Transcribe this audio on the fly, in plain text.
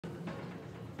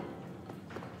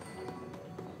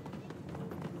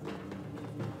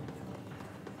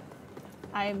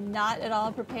I am not at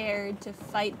all prepared to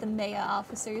fight the Maya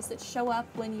officers that show up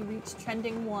when you reach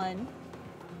trending 1.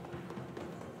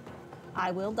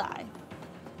 I will die.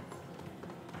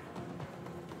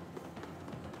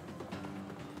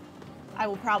 I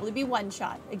will probably be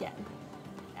one-shot again,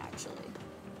 actually.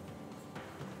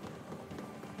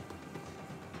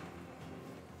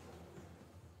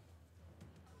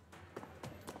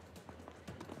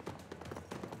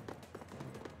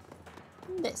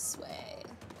 This way.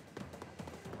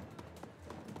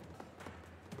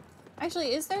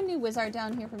 Actually, is there a new wizard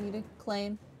down here for me to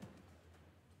claim?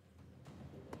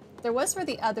 There was for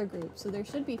the other group, so there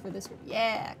should be for this group.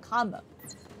 Yeah, combo.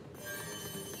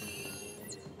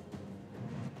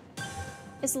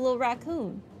 It's a little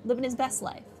raccoon living his best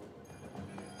life.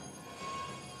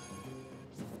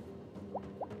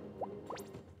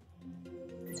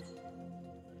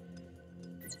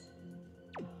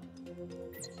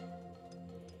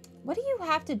 What do you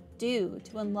have to do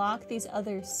to unlock these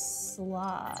other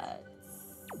slots?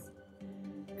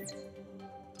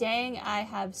 Dang, I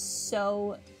have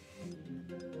so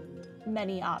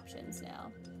many options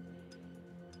now.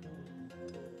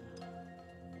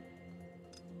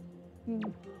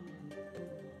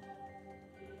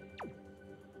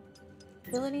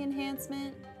 Ability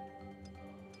enhancement.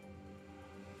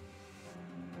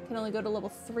 Can only go to level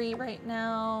 3 right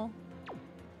now.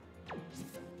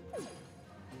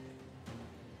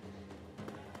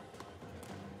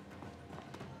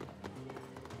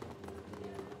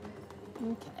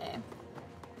 Okay.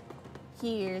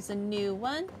 Here's a new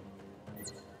one.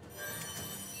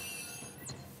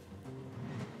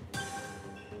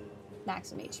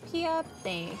 Maximum HP up.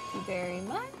 Thank you very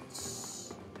much.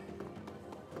 Is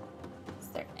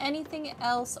there anything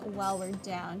else while we're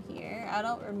down here? I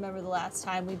don't remember the last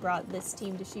time we brought this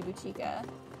team to Shibuchika.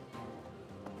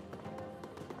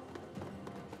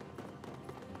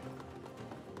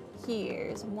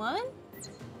 Here's one.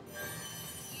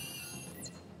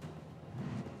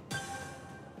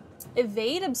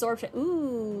 Evade absorption.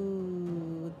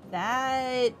 Ooh,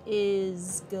 that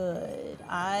is good.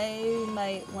 I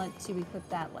might want to equip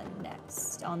that one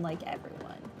next on like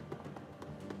everyone.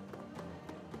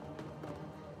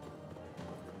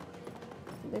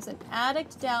 There's an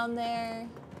addict down there.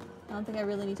 I don't think I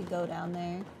really need to go down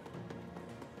there.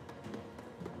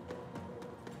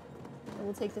 I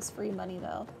will take this free money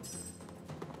though.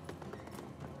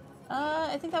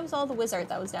 I think that was all the wizard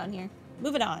that was down here.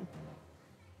 Moving on.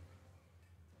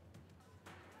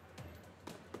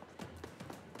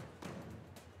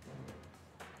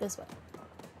 This way.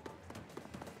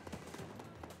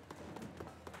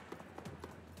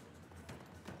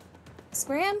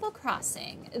 Scramble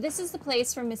Crossing. This is the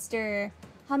place for Mr.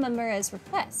 Hamamura's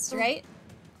request, right?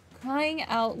 Crying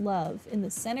out love in the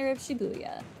center of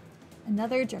Shibuya.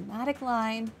 Another dramatic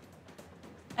line.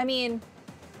 I mean,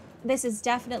 this is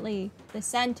definitely the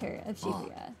center of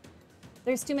Shibuya.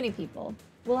 There's too many people.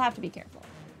 We'll have to be careful.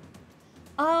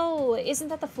 Oh, isn't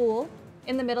that the fool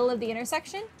in the middle of the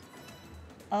intersection?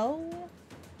 Oh,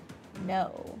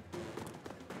 no.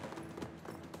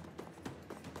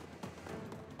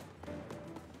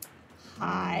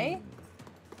 Hi.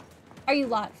 Are you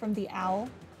Lot from the Owl?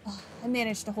 Oh, I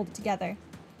managed to hold it together.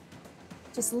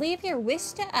 Just leave your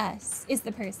wish to us. Is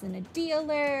the person a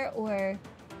dealer or...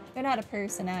 They're not a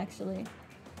person, actually.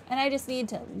 And I just need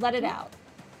to let it out.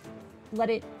 Let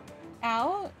it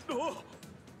out?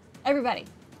 Everybody.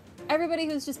 Everybody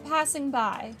who's just passing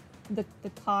by. The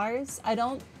cars. I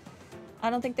don't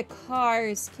think the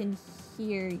cars can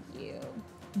hear you.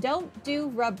 Don't do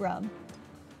rub.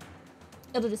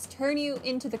 It'll just turn you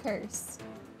into the curse.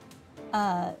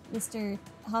 Mr.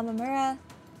 Hamamura,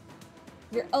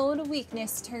 your own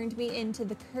weakness turned me into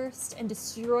the cursed and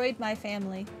destroyed my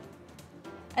family.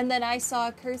 And then I saw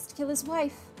a cursed kill his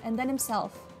wife and then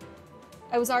himself.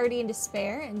 I was already in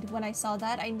despair, and when I saw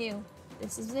that, I knew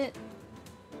this is it.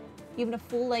 Even a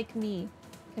fool like me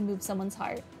can move someone's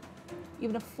heart.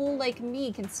 Even a fool like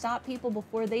me can stop people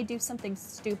before they do something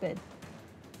stupid.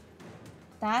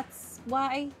 That's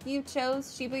why you chose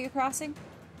Shibuya Crossing?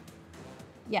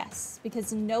 Yes,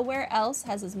 because nowhere else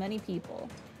has as many people.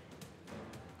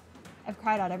 I've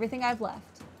cried out everything I've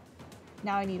left.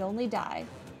 Now I need only die,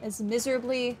 as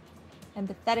miserably and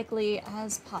pathetically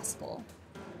as possible.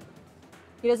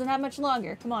 He doesn't have much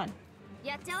longer, come on.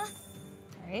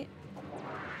 Alright.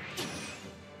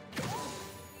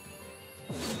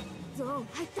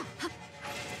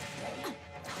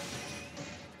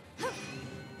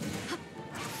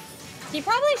 He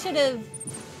probably should have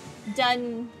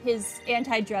done his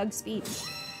anti-drug speech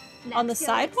on the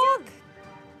sidewalk,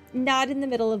 not in the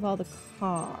middle of all the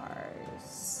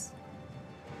cars.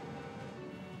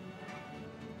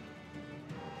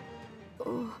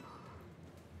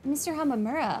 Mr.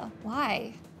 Hamamura,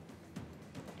 why?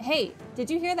 Hey, did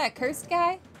you hear that cursed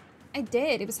guy? I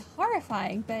did. It was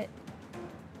horrifying, but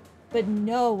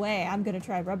no way I'm gonna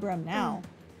try rub rum now.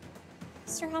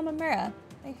 Mr. Hamamura,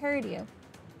 I heard you.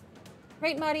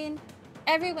 Right, Marin?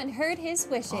 Everyone heard his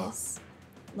wishes.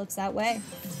 Looks that way.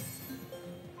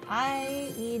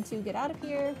 I need to get out of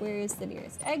here. Where is the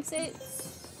nearest exit?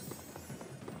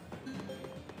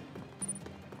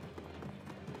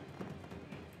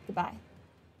 Goodbye.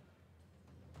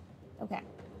 Okay.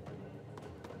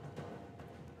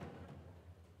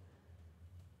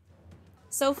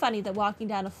 So funny that walking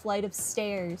down a flight of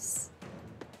stairs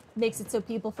makes it so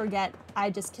people forget I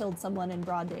just killed someone in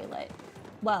broad daylight.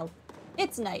 Well,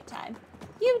 it's nighttime.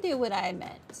 You do what I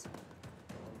meant.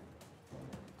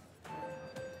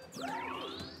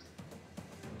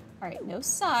 Alright, no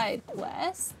side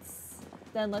quests.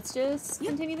 Then let's just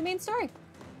continue the main story.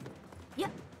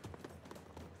 Yep.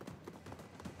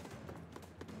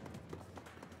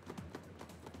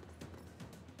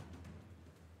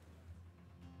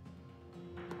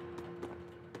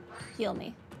 Heal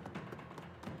me.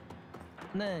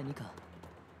 Nika.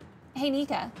 Hey,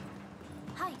 Nika.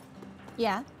 Hi.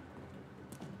 Yeah?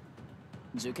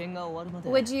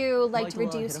 Would you like to reduce your バイトは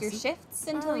減らす? shifts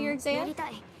until your や exam? りた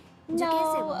い。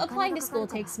 No, applying to school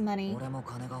takes money. 俺も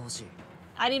金が欲しい。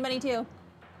 I need money too.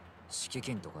 敷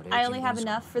金とか礼 I 金 only 分 have し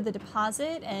か enough for the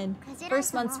deposit and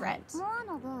first month's rent.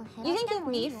 You can give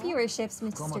me fewer shifts, 深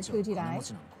Mr. 町は金 Kujirai. 持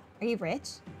ちなのか Are you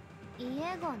rich?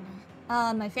 家がね。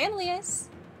My family is.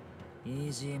 イ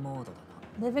ージーモードだ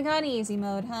な。 Living on easy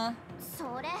mode, huh? そ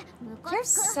れ、ムカ You're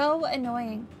つく。 so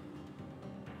annoying.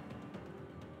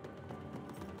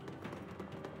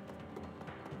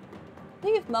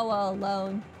 Leave Moa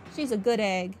alone. She's a good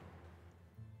egg.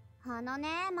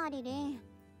 マリリン。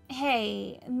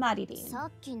 Hey, Maririn. さ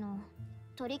っきの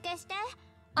取り消して。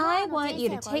 I want you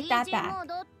to take that イージーモ back, ー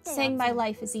ドってやつ saying my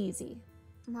life is easy.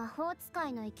 魔法使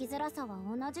いの生きづらさは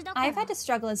同じだか I've ら had to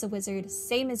struggle as a wizard,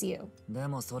 same as you. で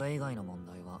もそれ以外の問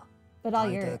題は But all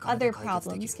your 大抵金で other 解決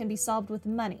できる。 problems can be solved with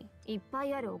money. いっぱ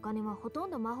いあるお金はほとん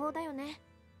ど魔法だよね。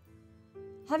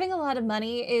 Having a lot of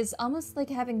money is almost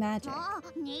like having magic. も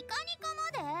うニカニカ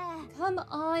まで。 Come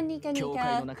on, Nika 教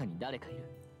会の Nika. 中に誰かいる。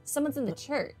 Someone's in the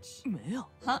church. 目や。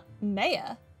 Huh?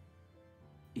 Maya?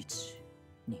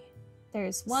 1、2。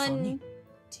 There's one,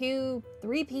 two,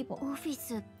 three people. オフィ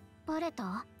スバレ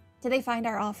た？ Did they find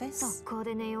our office? 速攻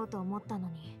で寝ようと思ったの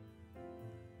に。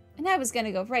 And I was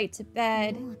gonna go right to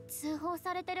bed. もう通報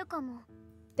されてるかも。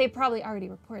 They probably already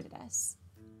reported us.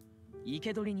 生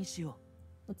け捕りにしよ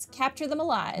Let's capture them う。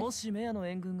 alive. もしメアの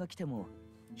援軍が来ても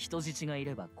人質がい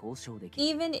れば交渉でき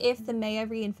る。 Even if the Maya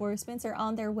reinforcements are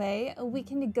on their way, we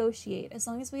can negotiate as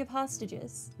long as we have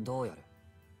hostages. どうやる？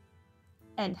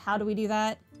 And how do we do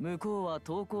that? 向こうは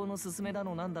投降の勧めだ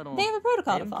のなんだの。 They have a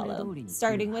protocol to テンプレ follow, 通りに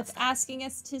starting with asking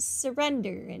us to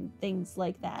surrender and things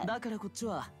like that. だからこっち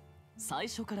は最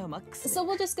初からマックスで。 So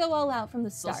we'll just go all out from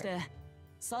the そし start. て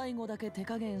最後だけ手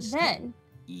加減して Then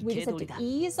生 we け just 捕 have り to だ。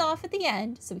 ease off at the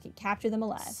end so we can capture them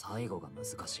alive. 最後が難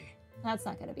しい。 That's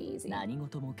not gonna be easy. 何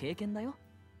事も経験だよ。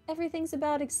 Everything's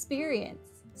about experience,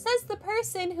 says the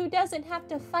person who doesn't have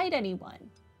to fight anyone.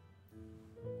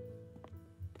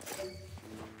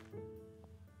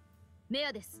 メ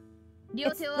アです。両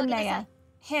It's 手を the 上げなさい。 Maya.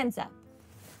 Hands up.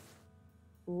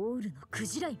 オールのク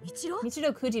ジライミチロ？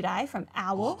 Michido Kujirai from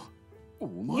Owl? お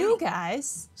前 You ら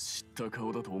guys? 知った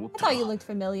顔だと思っ I た thought you looked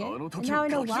familiar, and now I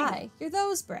know why. You're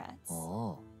those brats. お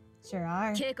お。 Sure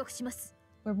are. 警告します。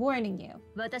 We're warning you.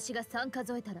 私が3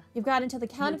数えたら。 You've got until the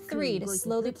count of 3 to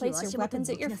slowly place your weapons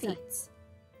at your feet.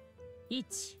 1、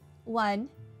 1,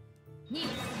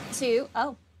 2、 2,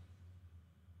 oh.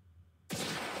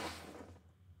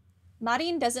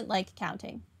 Marin doesn't like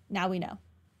counting. Now we know.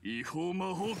 違法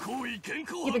魔法行為現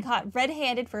行 You've been caught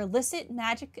red-handed for illicit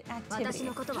magic 私 activity.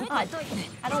 のことは God, ほっといて。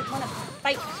 I don't want to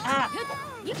fight. Ah,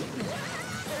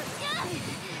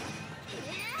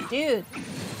 dude,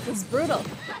 this is brutal.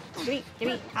 Get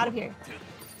me out of here.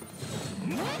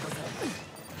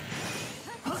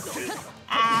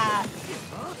 Ah,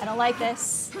 I don't like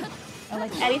this. I don't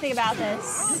like anything about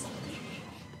this.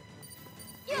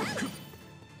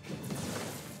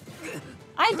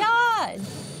 I dodged.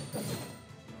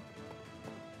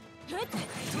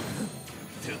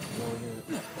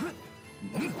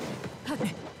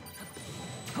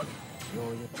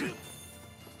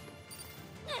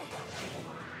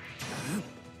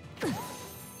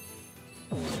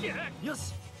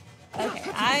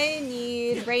 Okay, I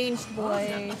need ranged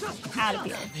boy out of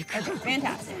here. Okay,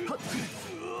 fantastic.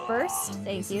 First,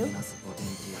 thank you.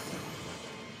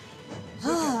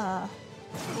 Ah,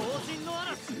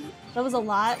 That was a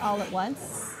lot all at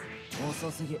once.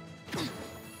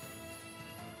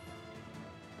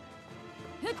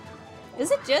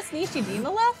 Is it just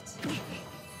Nishijima left?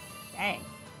 Dang.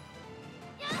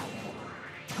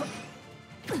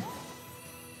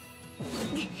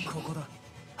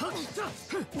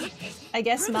 I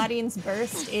guess Marin's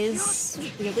burst is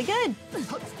really good.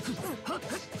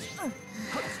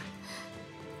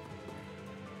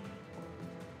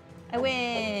 I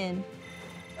win.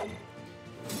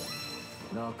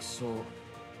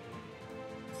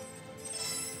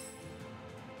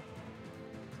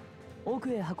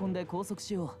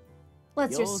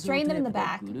 Let's restrain them in the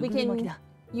back. We can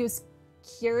use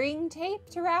curing tape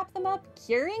to wrap them up.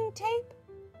 Curing tape?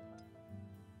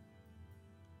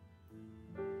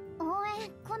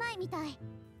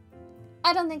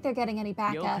 I don't think they're getting any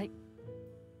backup.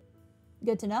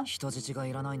 Good to know.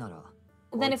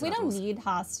 Then if we don't need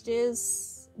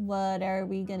hostages, what are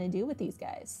we gonna do with these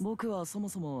guys?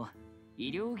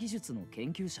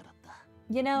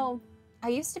 You know, I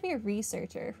used to be a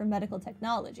researcher for medical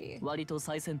technology.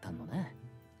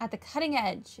 At the cutting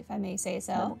edge, if I may say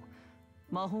so.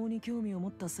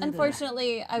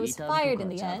 Unfortunately, I was fired in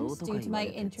the end due to my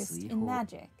interest in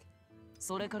magic.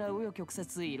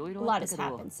 A lot has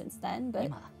happened since then,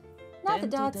 but now the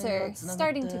dots are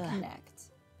starting to connect.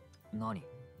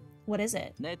 What is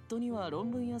it?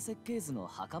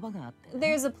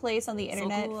 There's a place on the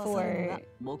internet for,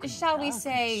 shall we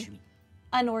say,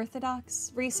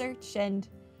 unorthodox research, and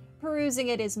perusing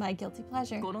it is my guilty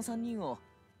pleasure.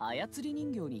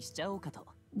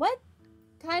 What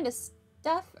kind of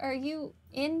stuff are you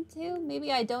into?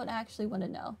 Maybe I don't actually want to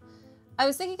know. I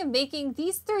was thinking of making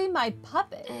these three my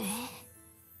puppets.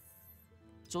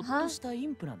 Huh?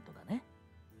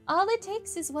 All it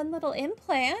takes is one little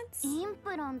implant. You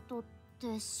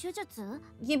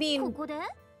mean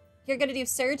you're gonna do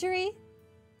surgery?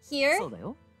 Here?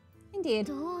 Indeed.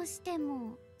 Do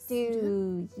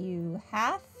you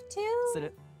have to?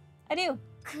 I do.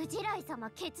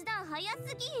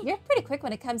 You're pretty quick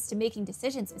when it comes to making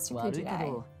decisions, Mr.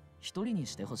 Kujirai.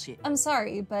 I'm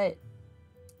sorry, but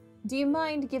do you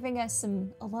mind giving us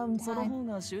some alone time?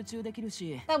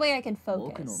 That way I can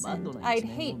focus, and I'd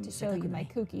hate to show you my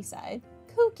kooky side.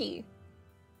 Kooky!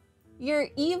 Your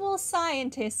evil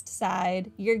scientist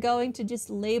side, you're going to just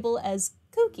label as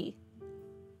kooky.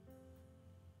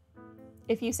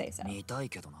 If you say so.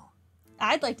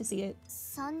 I'd like to see it.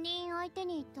 Are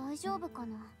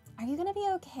you gonna be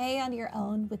okay on your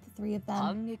own with the three of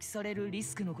them?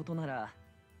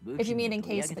 If you mean in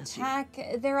case of attack,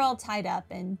 they're all tied up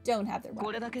and don't have their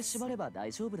weapons.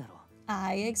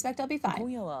 I expect I'll be fine.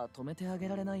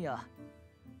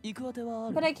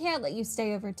 But I can't let you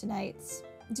stay over tonight.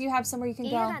 Do you have somewhere you can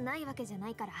go?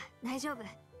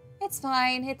 It's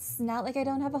fine. It's not like I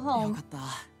don't have a home.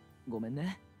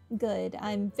 Good.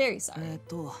 I'm very sorry.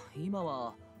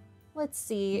 Let's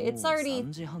see. It's already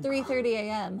 3:30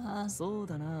 a.m., huh?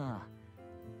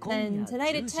 Then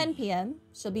tonight at 10 p.m.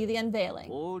 she'll be the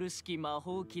unveiling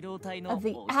of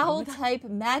the Owl-type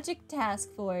Magic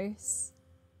Task Force.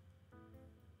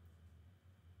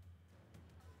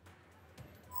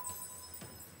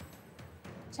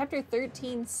 Chapter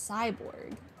 13,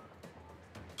 Cyborg.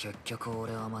 I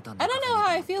don't know how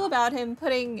I feel about him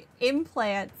putting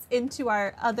implants into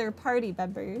our other party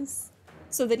members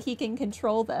so that he can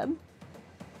control them.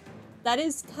 That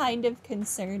is kind of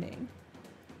concerning.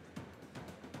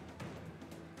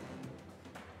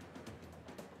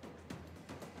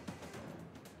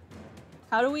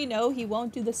 How do we know he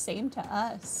won't do the same to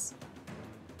us?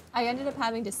 I ended up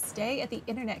having to stay at the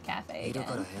internet cafe again.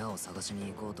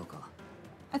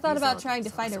 I thought about trying to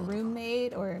find a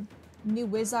roommate or new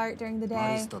wizard during the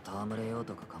day,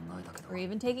 or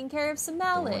even taking care of some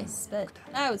malice, but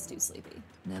I was too sleepy.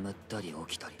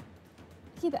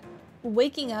 Keep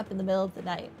waking up in the middle of the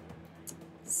night.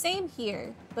 Same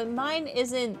here, but mine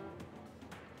isn't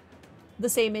the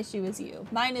same issue as you.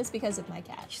 Mine is because of my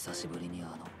cat.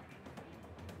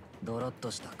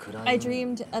 I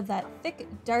dreamed of that thick,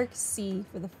 dark sea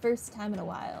for the first time in a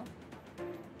while.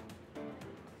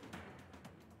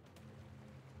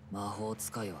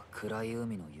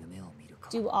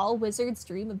 Do all wizards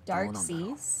dream of dark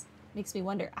seas? Makes me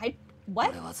wonder.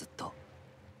 What?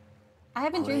 I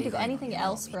haven't dreamed of anything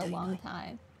else for a long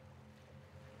time.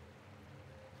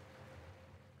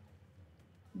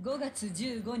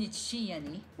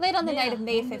 Late on the night of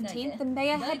May 15th, the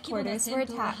Maya headquarters were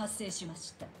attacked.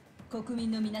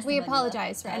 We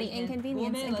apologize for any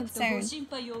inconvenience and concern.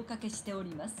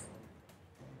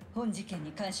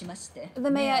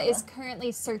 The Maya is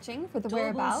currently searching for the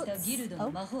whereabouts.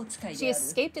 Oh, she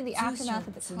escaped in the aftermath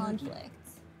of the conflict.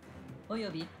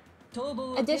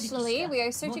 Additionally, we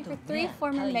are searching for 3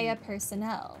 former Maya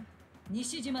personnel.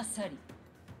 西島沙里、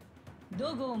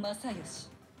土郷正義、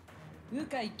鵜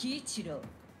飼喜一郎。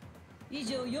以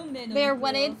上4名の They are 行方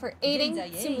を wanted for aiding 現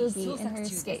在鋭意 Tsumugi 捜 in 索 her 中で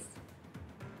す escape.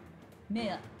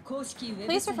 メア公式ウェブ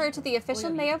Please サイ refer ト to the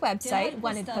official Maya および手配 website, ポ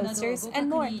ス wanted ターなどを posters, ご and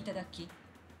確 more. 認いただき、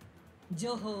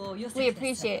情報をお寄せ We くださ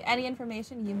い。 appreciate any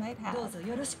information you might どう have. ぞ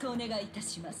よろしくお願いいた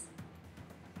します。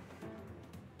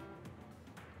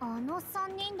あの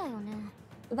3人だよね。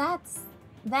 That's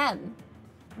them,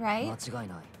 right? 間違い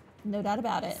ない。 No doubt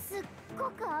about it. すっ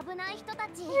ごく危ない人た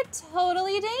ち。 They're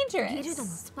totally ギルドの dangerous.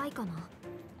 スパイかな。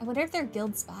 I wonder if they're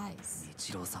guild spies.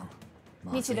 一郎さん。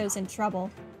まずいな Michido's in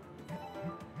trouble.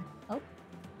 Oh.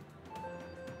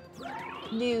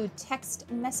 New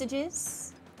text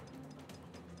messages.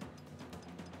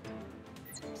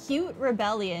 Cute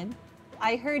Rebellion.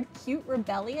 I heard Cute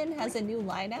Rebellion has a new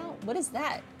line out. What is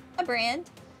that? A brand?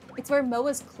 It's where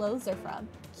Moa's clothes are from.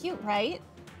 Cute, right?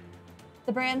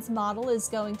 The brand's model is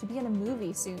going to be in a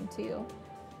movie soon, too.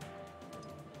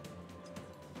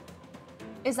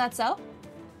 Is that so?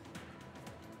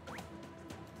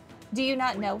 Do you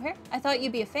not know her? I thought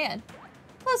you'd be a fan.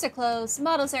 Clothes are clothes.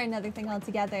 Models are another thing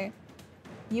altogether.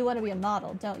 You want to be a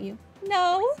model, don't you?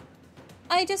 No.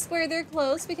 I just wear their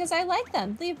clothes because I like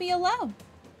them. Leave me alone.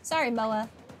 Sorry, Moa.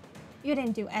 You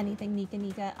didn't do anything, Nika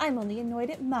Nika. I'm only annoyed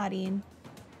at Marin.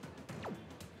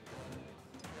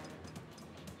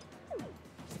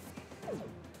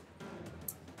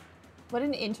 What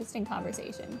an interesting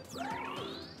conversation.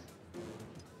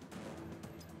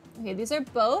 Okay, these are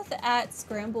both at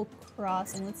Scramble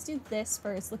Crossing. Let's do this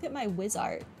first. Look at my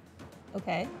wizard.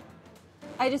 Okay.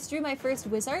 I just drew my first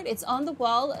wizard. It's on the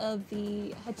wall of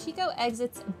the Hachiko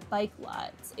Exits bike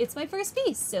lot. It's my first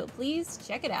piece, so please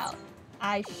check it out.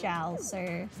 I shall,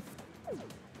 sir.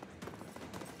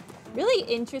 Really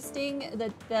interesting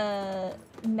that the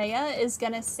Maya is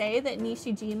gonna say that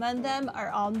Nishijima and them are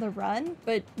on the run,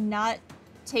 but not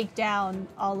take down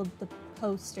all of the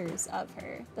posters of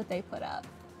her that they put up.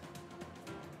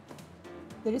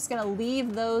 They're just gonna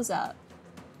leave those up.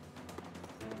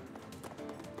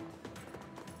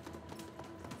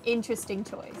 Interesting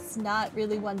choice. Not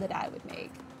really one that I would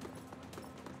make.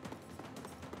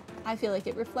 I feel like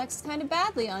it reflects kind of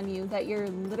badly on you that your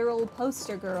literal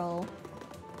poster girl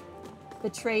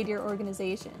betrayed your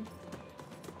organization.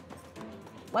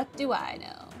 What do I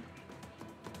know?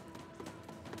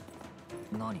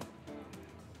 何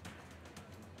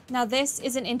Now this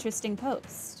is an interesting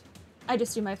post. I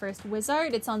just do my first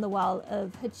wizard. It's on the wall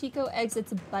of Hachiko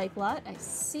Exits bike lot. I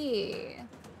see.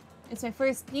 It's my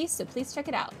first piece, so please check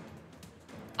it out.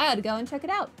 I ought to go and check it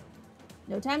out.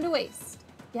 No time to waste.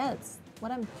 Yeah, that's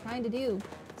what I'm trying to do,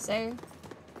 sir.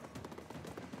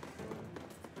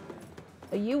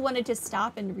 But you wanted to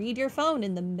stop and read your phone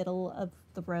in the middle of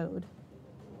the road.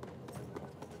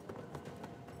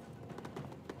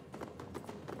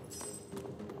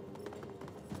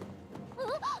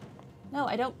 No,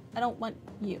 I don't want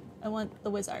you. I want the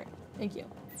wizard. Thank you.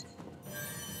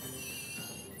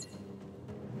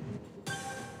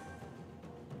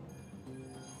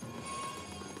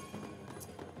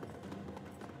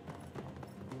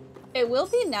 It will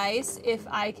be nice if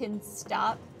I can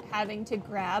stop having to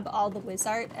grab all the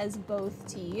wizard as both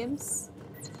teams.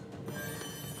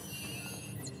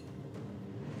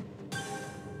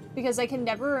 Because I can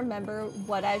never remember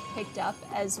what I've picked up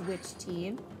as which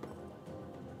team.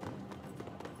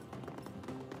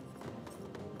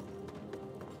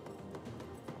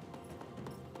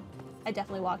 I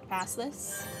definitely walked past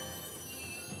this.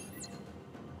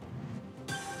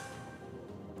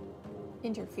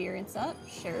 Interference up,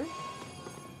 sure.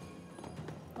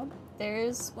 Oh,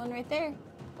 there's one right there.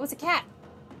 Oh, it's a cat.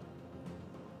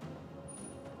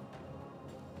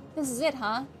 This is it,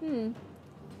 huh?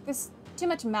 There's too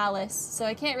much malice, so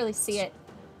I can't really see it.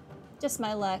 Just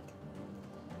my luck.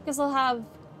 Guess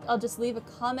I'll just leave a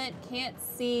comment, can't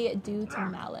see due to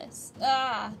malice.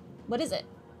 Ah, what is it?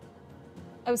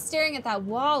 I was staring at that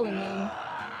wall and then...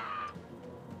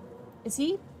 Is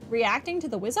he reacting to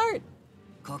the wizard?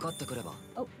 かかってくれば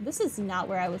Oh, this is not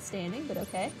where I was standing, but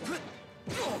okay.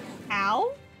 Ow?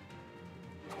 こ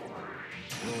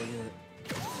ういう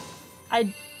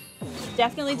I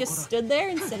definitely just stood there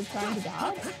instead of trying to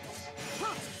dodge.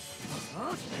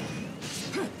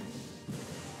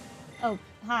 Oh,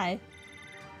 hi.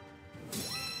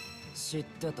 知っ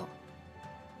てた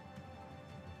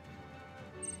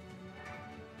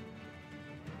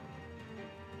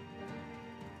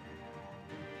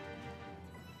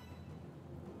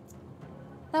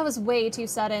That was way too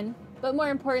sudden. But more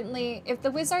importantly, if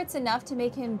the wizard's enough to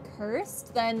make him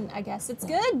cursed, then I guess it's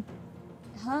good.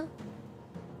 Huh?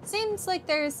 Seems like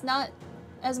there's not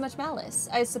as much malice.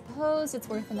 I suppose it's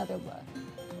worth another look.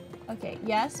 Okay,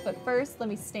 yes, but first let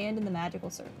me stand in the magical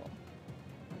circle.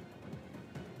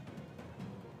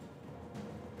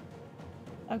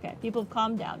 Okay, people have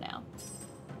calmed down now.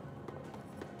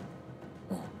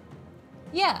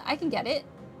 Yeah, I can get it.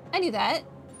 I knew that.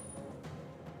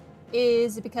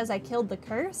 Is it because I killed the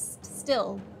cursed?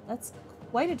 Still, that's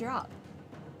quite a drop.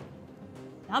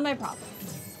 Not my problem.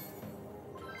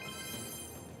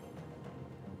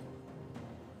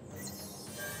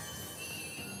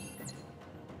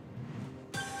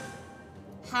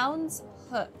 Hound's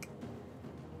Hook.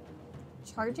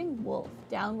 Charging Wolf.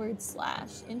 Downward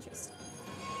slash. Interesting.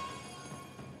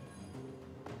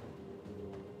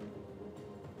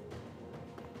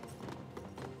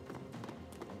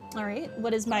 Alright,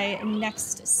 what is my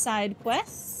next side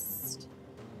quest?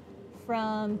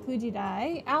 From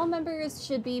Kujidai. Owl members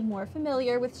should be more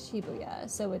familiar with Shibuya,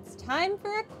 so it's time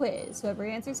for a quiz. Whoever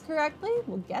answers correctly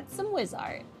will get some whiz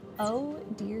art. Oh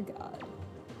dear God.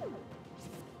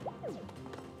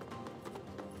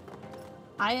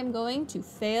 I am going to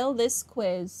fail this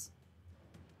quiz.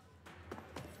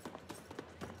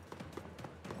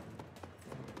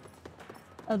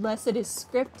 Unless it is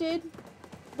scripted,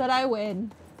 that I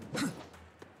win.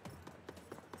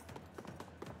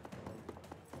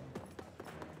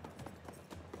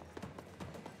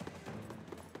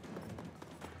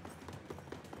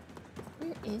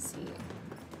 Where is he?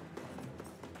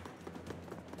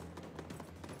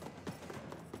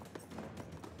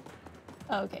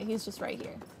 Oh, okay, he's just right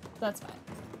here. That's fine.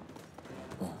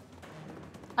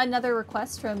 Another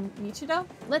request from Michido?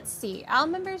 Let's see. Owl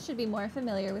members should be more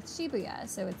familiar with Shibuya,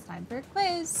 so it's time for a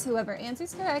quiz. Whoever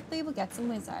answers correctly will get some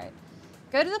whiz art.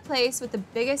 Go to the place with the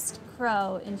biggest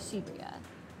crow in Shibuya.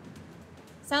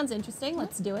 Sounds interesting.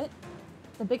 Let's do it.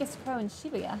 The biggest crow in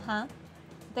Shibuya, huh?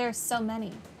 There are so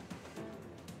many.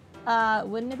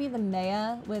 Wouldn't it be the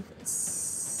Maya with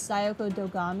Sayoko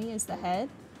Dogami as the head?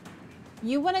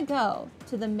 You want to go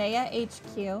to the Maya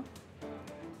HQ?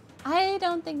 I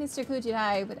don't think Mr.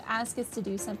 Kujidai would ask us to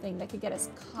do something that could get us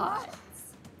caught.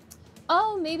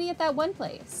 Oh, maybe at that one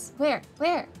place. Where?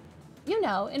 Where? You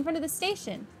know, in front of the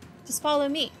station. Just follow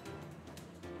me.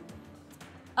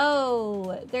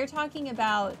 Oh, they're talking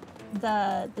about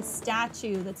the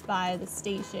statue that's by the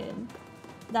station.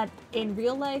 That in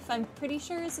real life, I'm pretty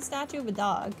sure is a statue of a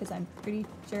dog, because I'm pretty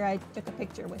sure I took a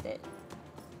picture with it.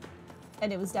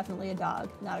 And it was definitely a dog,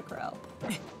 not a crow.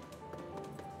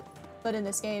 But in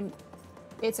this game,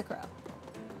 it's a crow.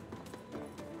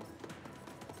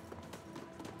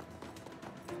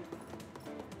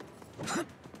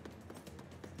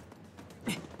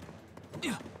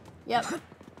 Yep.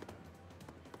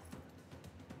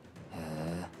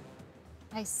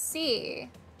 I see.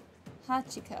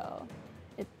 Hachiko.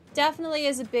 It definitely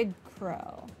is a big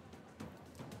crow.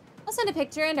 I'll send a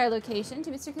picture and our location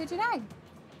to Mr. Kujidai.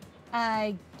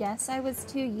 I guess I was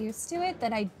too used to it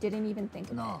that I didn't even think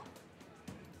of it.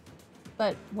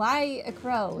 But why a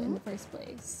crow in the first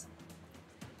place?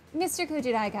 Mr.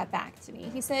 Kujidai got back to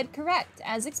me. He said, correct,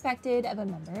 as expected of a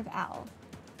member of OWL.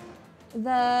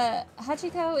 The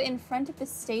Hachiko in front of the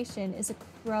station is a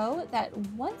crow that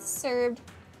once served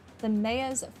the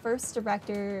Maya's first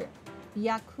director,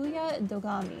 Byakuya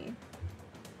Dogami.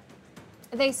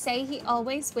 They say he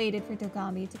always waited for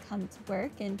Dogami to come to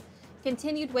work and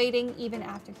continued waiting even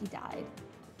after he died.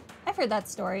 I've heard that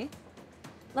story.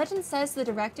 Legend says the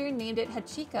director named it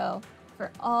Hachiko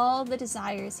for all the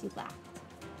desires he lacked.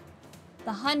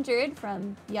 The 100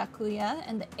 from Byakuya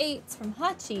and the 8s from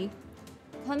Hachi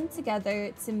come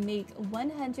together to make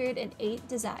 108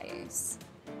 desires.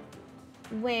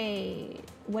 Wait,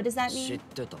 what does that mean?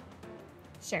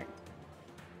 Sure.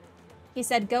 He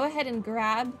said go ahead and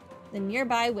grab the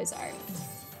nearby wizard.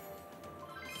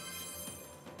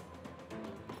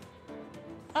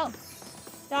 Oh,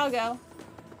 doggo.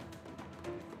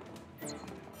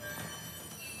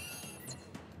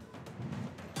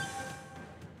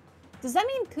 Does that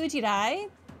mean Kujidai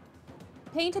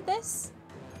painted this?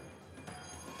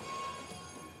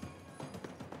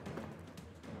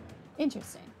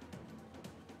 Interesting.